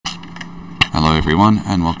Hello everyone,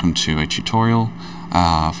 and welcome to a tutorial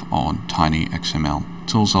on TinyXML.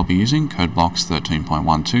 Tools I'll be using: CodeBlocks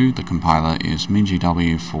 13.12, the compiler is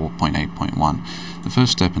MinGW 4.8.1. The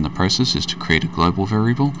first step in the process is to create a global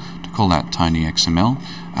variable to call that TinyXML.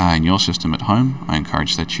 In your system at home, I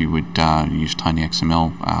encourage that you would use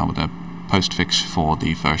TinyXML with a postfix for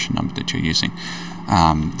the version number that you're using.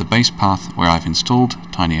 The base path where I've installed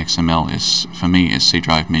TinyXML is, for me, is C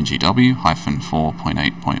drive MinGW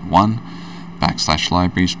 4.8.1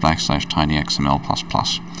 /libraries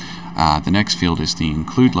 /tinyxml++. The next field is the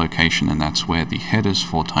include location, and that's where the headers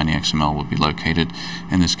for TinyXML will be located.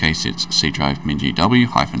 In this case, it's C drive MinGW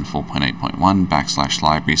 4.8.1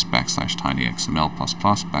 /libraries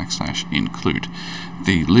 /tinyxml++ /include.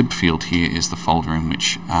 The lib field here is the folder in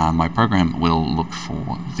which my program will look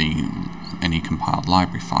for any compiled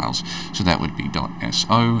library files. So that would be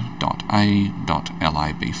 .so, .a,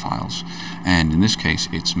 .lib files. And in this case,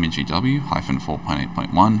 it's MinGW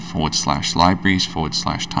 4.8.1 /libraries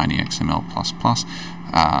 /tinyxml++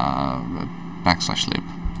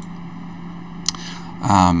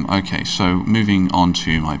 /lib. Okay, so moving on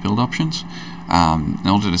to my build options.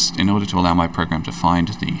 In order to allow my program to find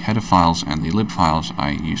the header files and the lib files,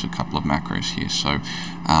 I use a couple of macros here. So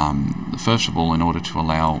first of all, in order to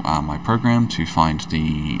allow my program to find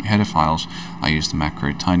the header files, I use the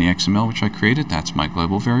macro TinyXML, which I created. That's my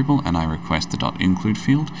global variable, and I request the .include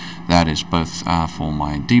field. That is both for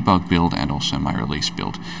my debug build and also my release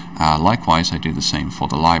build. Likewise, I do the same for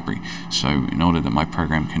the library. So in order that my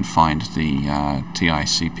program can find the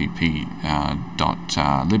TiCpp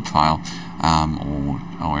 .lib file,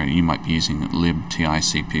 or you might be using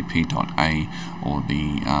libticpp.a or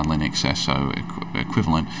the Linux SO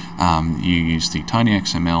equivalent, you use the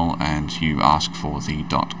TinyXML and you ask for the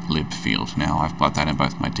 .lib field. Now I've got that in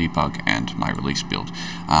both my debug and my release build.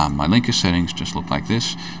 My linker settings just look like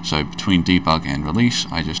this. So between debug and release,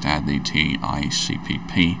 I just add the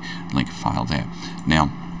TiCpp linker file there. Now,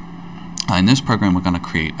 in this program, we're going to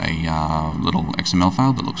create a little XML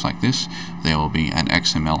file that looks like this. There will be an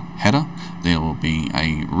XML header, there will be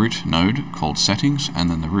a root node called settings, and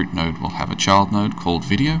then the root node will have a child node called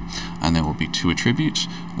video, and there will be two attributes,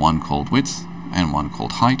 one called width and one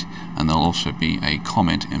called height, and there'll also be a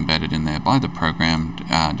comment embedded in there by the program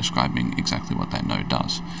describing exactly what that node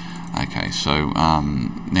does. Okay, so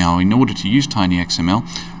now in order to use TinyXML,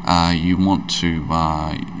 you want to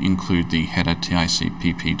include the header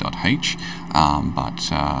TiCpp.h,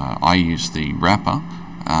 but I use the wrapper,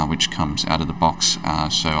 which comes out of the box,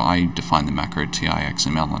 so I define the macro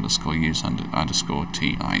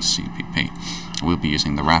TiXML_use_TiCpp. We'll be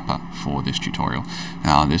using the wrapper for this tutorial.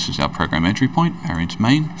 Now this is our program entry point, our int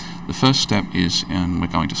main. The first step is, and we're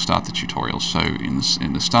going to start the tutorial. So in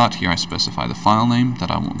the start here, I specify the file name that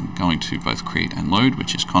I'm going to both create and load,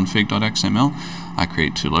 which is config.xml. I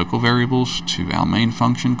create two local variables to our main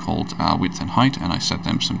function called width and height, and I set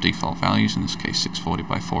them some default values, in this case 640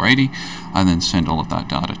 by 480, and then send all of that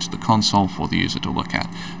data to the console for the user to look at.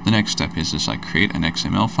 The next step is I create an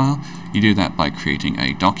XML file. You do that by creating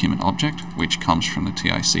a document object, which comes from the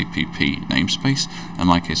TiCpp namespace. In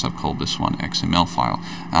my case, I've called this one XML file.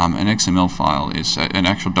 An XML file is an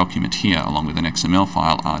actual document here, along with an XML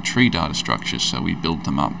file, are tree data structures, so we build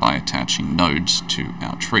them up by attaching nodes to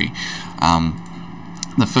our tree.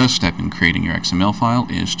 The first step in creating your XML file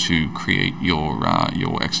is to create your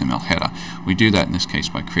XML header. We do that in this case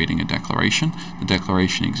by creating a declaration. The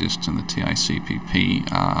declaration exists in the TiCpp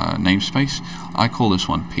namespace. I call this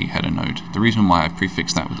one pHeader node. The reason why I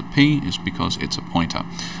prefix that with a p is because it's a pointer.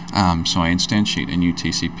 So I instantiate a new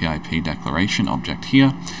TCP/IP declaration object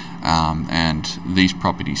here, and these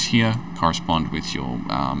properties here correspond with your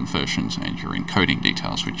versions and your encoding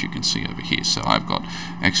details, which you can see over here. So I've got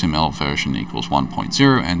XML version equals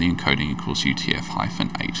 1.0 and the encoding equals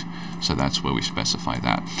UTF-8. So that's where we specify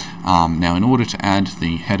that. Now, in order to add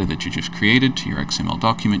the header that you just created to your XML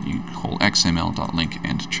document, you call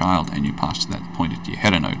xml.linkEndChild and you pass that pointer to your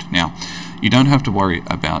header node. Now, you don't have to worry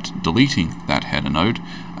about deleting that header node,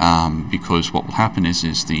 because what will happen is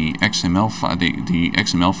the XML file, the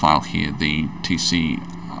XML file here, the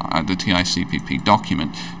TiCpp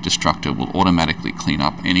document destructor will automatically clean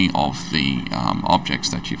up any of the objects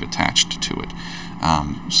that you've attached to it.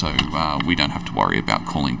 So we don't have to worry about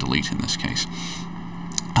calling delete in this case.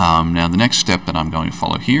 Now the next step that I'm going to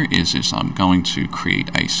follow here is I'm going to create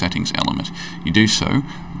a settings element. You do so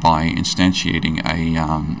by instantiating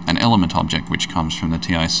an element object which comes from the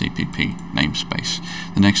TiCPP namespace.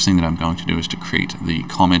 The next thing that I'm going to do is to create the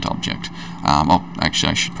comment object.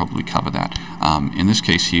 Actually, I should probably cover that. In this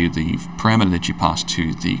case here, the parameter that you pass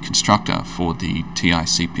to the constructor for the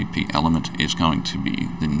TiCPP element is going to be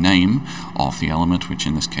the name of the element, which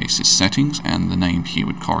in this case is settings, and the name here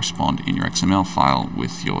would correspond in your XML file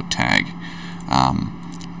with your tag.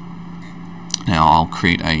 Now I'll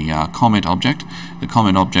create a comment object. The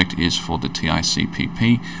comment object is for the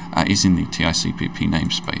TiCPP, is in the TiCPP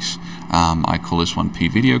namespace. I call this one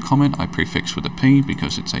pVideo comment. I prefix with a P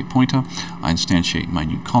because it's a pointer. I instantiate my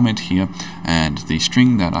new comment here, and the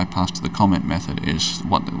string that I pass to the comment method is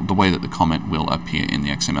the way that the comment will appear in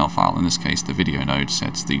the XML file. In this case, the video node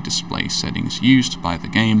sets the display settings used by the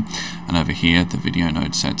game, and over here the video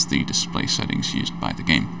node sets the display settings used by the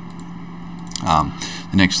game.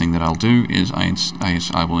 The next thing that I'll do is I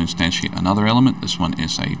will instantiate another element. This one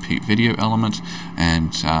is a pVideo element,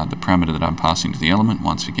 and the parameter that I'm passing to the element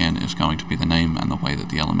once again is going to be the name and the way that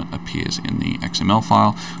the element appears in the XML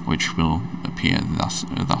file, which will appear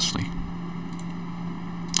thusly.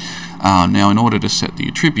 Now in order to set the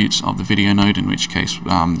attributes of the video node, in which case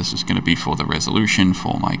this is going to be for the resolution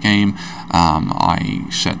for my game, I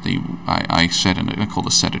call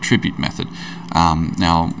the set attribute method.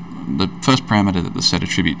 Now the first parameter that the set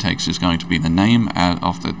attribute takes is going to be the name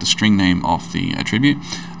of the string name of the attribute,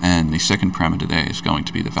 and the second parameter there is going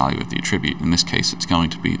to be the value of the attribute. In this case it's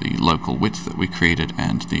going to be the local width that we created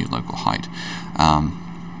and the local height.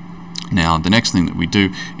 Now the next thing that we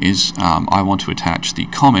do is I want to attach the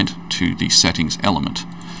comment to the settings element.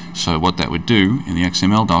 So what that would do in the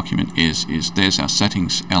XML document is there's our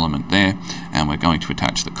settings element there, and we're going to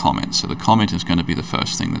attach the comment. So the comment is going to be the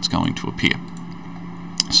first thing that's going to appear.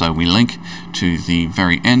 So we link to the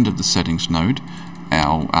very end of the settings node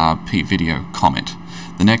our pVideo comment.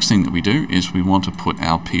 The next thing that we do is we want to put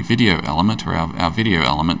our pVideo element, or our video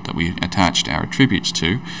element that we attached our attributes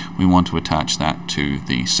to, we want to attach that to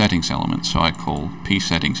the settings element. So I call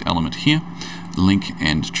pSettings element here, link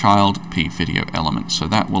end child pVideo element. So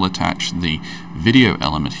that will attach the video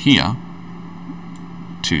element here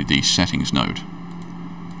to the settings node.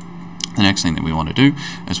 The next thing that we want to do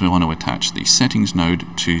is we want to attach the settings node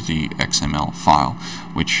to the XML file,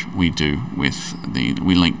 which we do with the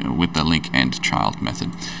link end child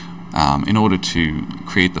method. In order to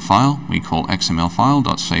create the file, we call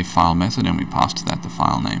xmlfile.saveFile method, and we pass to that the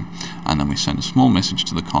file name, and then we send a small message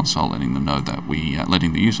to the console letting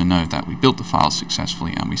the user know that we built the file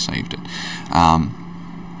successfully and we saved it.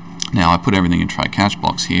 Now I put everything in try-catch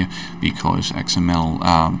blocks here because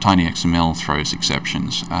TinyXML throws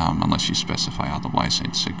exceptions unless you specify otherwise.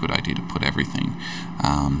 It's a good idea to put everything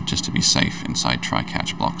just to be safe inside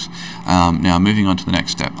try-catch blocks. Now moving on to the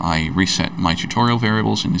next step, I reset my tutorial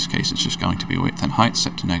variables. In this case it's just going to be width and height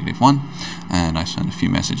set to -1, and I send a few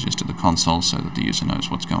messages to the console so that the user knows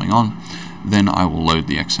what's going on. Then I will load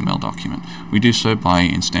the XML document. We do so by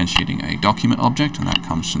instantiating a document object, and that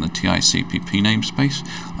comes from the TiCPP namespace.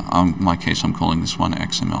 In my case I'm calling this one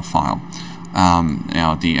XML file.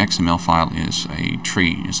 Now the XML file is a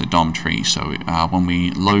tree, is a DOM tree, so when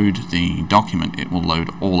we load the document it will load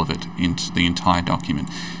all of it, into the entire document,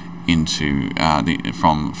 into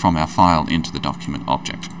from our file into the document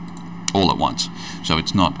object all at once. So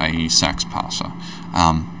it's not a SAX parser.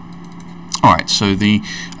 Alright, so the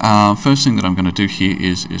first thing that I'm going to do here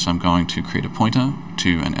is I'm going to create a pointer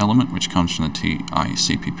to an element which comes from the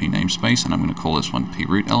TiCPP namespace, and I'm going to call this one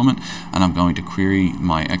pRoot element, and I'm going to query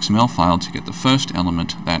my XML file to get the first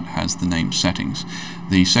element that has the name settings.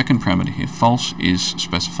 The second parameter here, false, is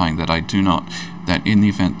specifying that that in the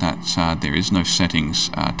event that there is no settings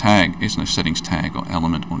tag or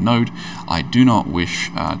element or node, I do not wish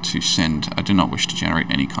to generate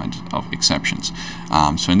any kind of exceptions.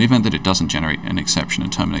 So in the event that it doesn't generate an exception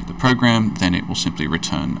and terminate the program, then it will simply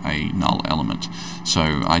return a null element.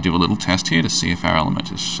 So I do a little test here to see if our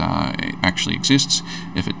element actually exists.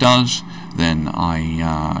 If it does, then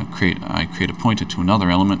I create a pointer to another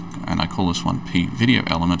element, and I call this one pVideo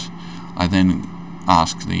element. I then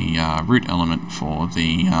ask the root element for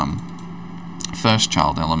the first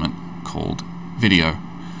child element called video.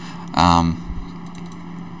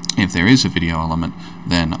 If there is a video element,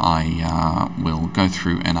 then I will go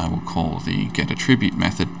through and I will call the getAttribute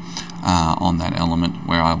method on that element,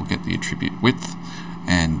 where I will get the attribute width,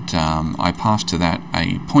 and I pass to that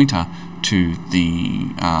a pointer to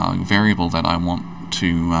the variable that I want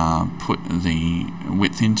want to put the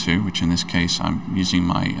width into, which in this case I'm using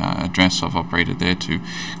my address I've operated there to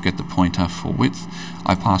get the pointer for width,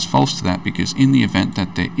 I pass false to that because in the event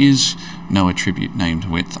that there is no attribute named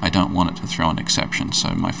width, I don't want it to throw an exception, so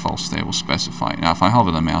my false there will specify. Now if I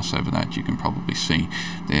hover the mouse over that, you can probably see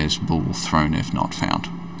there's bool thrown if not found.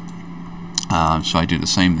 So I do the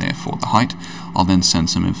same there for the height. I'll then send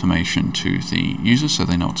some information to the user so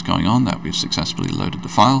they know what's going on, that we've successfully loaded the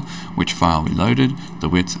file, which file we loaded, the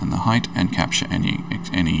width and the height, and capture any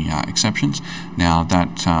exceptions. Now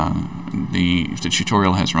that if the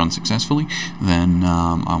tutorial has run successfully, then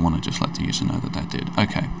I want to just let the user know that that did.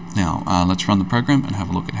 Okay, now let's run the program and have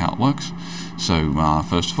a look at how it works. So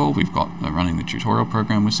first of all, we've got running the tutorial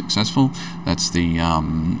program was successful. That's the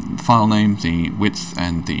file name, the width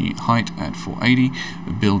and the height at 480.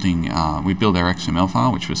 We build our XML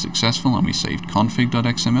file, which was successful, and we saved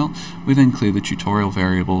config.xml. We then clear the tutorial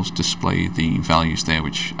variables, display the values there,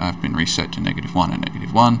 which have been reset to -1 and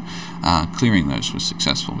 -1. Clearing those was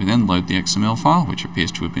successful. We then load the XML file, which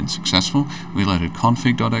appears to have been successful. We loaded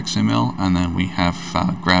config.xml, and then we have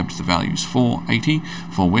grabbed the values 480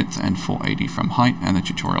 for width and 480 from height, and the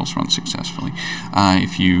tutorials run successfully.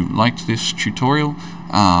 If you liked this tutorial,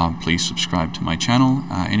 please subscribe to my channel.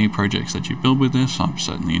 Any projects that you build with this, I'm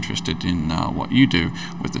certainly interested in what you do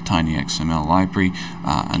with the TinyXML library.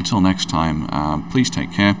 Until next time, please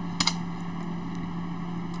take care.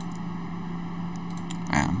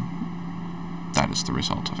 That is the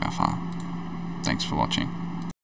result of our file. Thanks for watching.